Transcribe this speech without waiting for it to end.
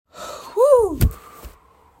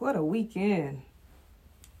What a weekend.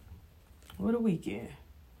 What a weekend.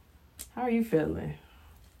 How are you feeling?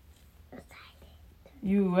 Excited.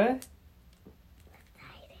 You what?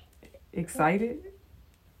 Excited?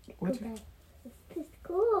 What? Go back to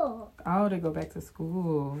school. Oh, to go back to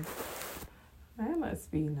school. That must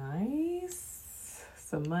be nice.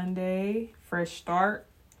 It's a Monday, fresh start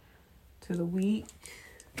to the week.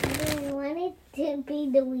 I didn't want it to be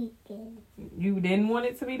the weekend. You didn't want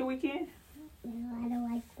it to be the weekend? No, I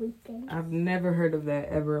don't like weekends. I've never heard of that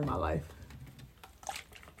ever in my life.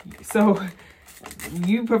 So,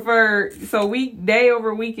 you prefer, so weekday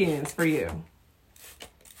over weekends for you?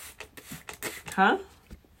 Huh?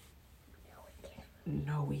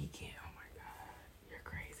 No weekend. Oh my God. You're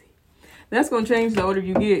crazy. That's going to change the older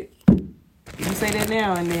you get. You say that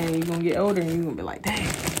now and then you're going to get older and you're going to be like, dang,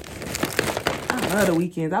 I love the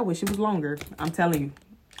weekends. I wish it was longer. I'm telling you.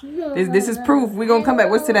 This is proof. We're going to come back.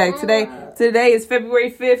 What's today? Today is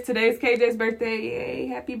February 5th. Today's KJ's birthday. Yay.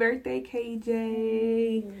 Happy birthday,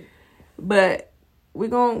 KJ. But we're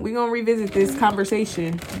going to revisit this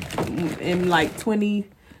conversation in like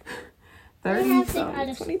 2030.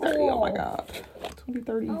 2030. Oh my God.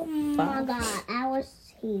 2030. Oh my God.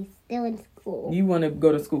 He's still in school. You want to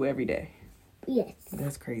go to school every day? Yes.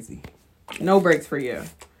 That's crazy. No breaks for you?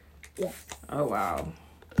 Yes. Oh, wow.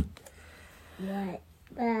 What?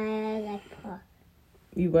 But I like park.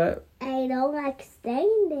 You what? I don't like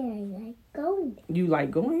staying there. I like going there. You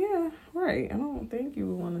like going? Yeah, right. I don't think you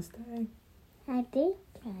would want to stay. I think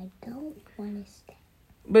I don't want to stay.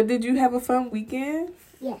 But did you have a fun weekend?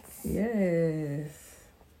 Yes. Yes.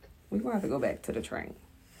 We're going to have to go back to the train.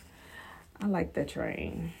 I like the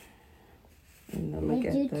train. And I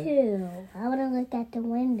do too. I want to look at the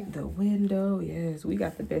window. The window, yes. We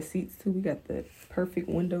got the best seats too. We got the perfect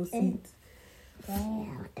window seats.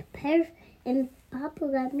 Yeah, and Papa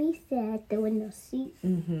let me sit at the window seat.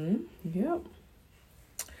 Yep.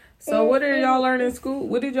 So what did y'all learn in school?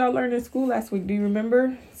 What did y'all learn in school last week? Do you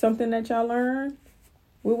remember something that y'all learned?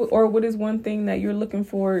 Or what is one thing that you're looking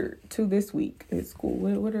forward to this week at school?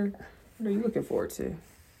 What are you looking forward to?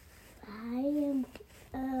 I am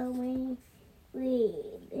we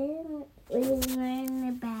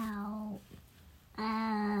learned about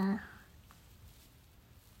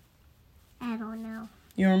I don't know.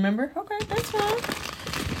 You remember? Okay, that's fine.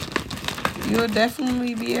 You'll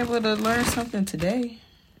definitely be able to learn something today.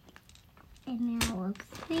 And now let's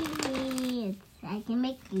see. I can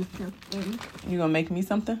make you something. You gonna make me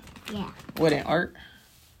something? Yeah. What, in art?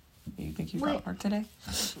 You think you got art today?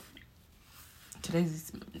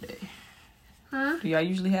 Today's Monday. Huh? Do y'all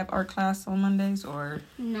usually have art class on Mondays or?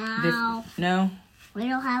 No. No? We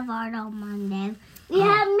don't have art on Monday. We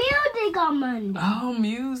have music on Monday. Oh,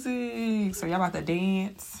 music. So y'all about to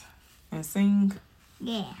dance and sing?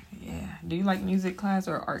 Yeah. Yeah. Do you like music class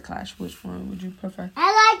or art class? Which one would you prefer?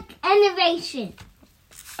 I like innovation.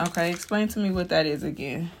 Okay, explain to me what that is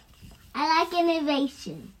again. I like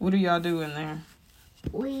innovation. What do y'all do in there?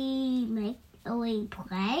 We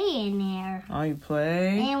play in there. Oh, you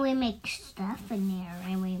play? And we make stuff in there.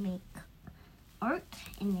 And we make art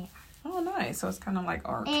in there. Oh, nice. So it's kind of like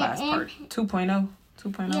art class part 2.0.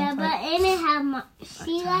 2.0. Yeah, but and it have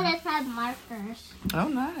she let us have markers. Oh,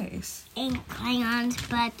 nice. And crayons,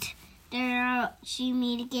 but she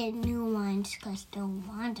made to get new ones because the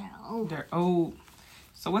ones are old. They're old.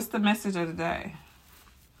 So what's the message of the day?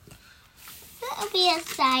 Be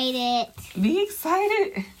excited. Be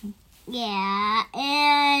excited. Yeah,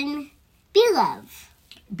 and be loved.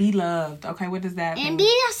 Be loved. Okay, what does that mean? And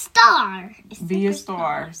be a star. Be a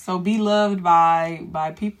star. So be loved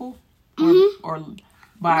by people? Or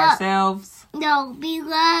by ourselves? No, be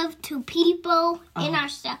loved to people and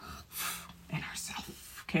ourselves. And ourselves.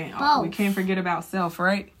 We can't forget about self,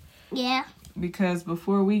 right? Yeah. Because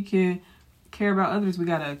before we can care about others, we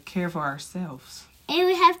gotta care for ourselves. And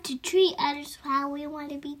we have to treat others how we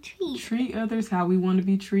want to be treated. Treat others how we want to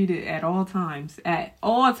be treated at all times. At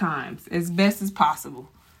all times. As best as possible.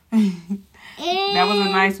 That was a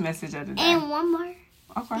nice message of the day. And one more.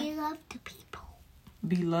 Okay. Be loved to people.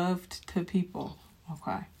 Be loved to people.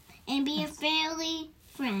 Okay. And be a family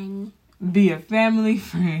friend. Be a family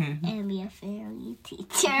friend. And be a family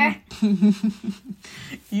teacher.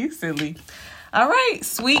 You silly. All right.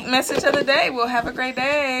 Sweet message of the day. We'll have a great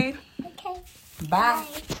day. Okay. Bye.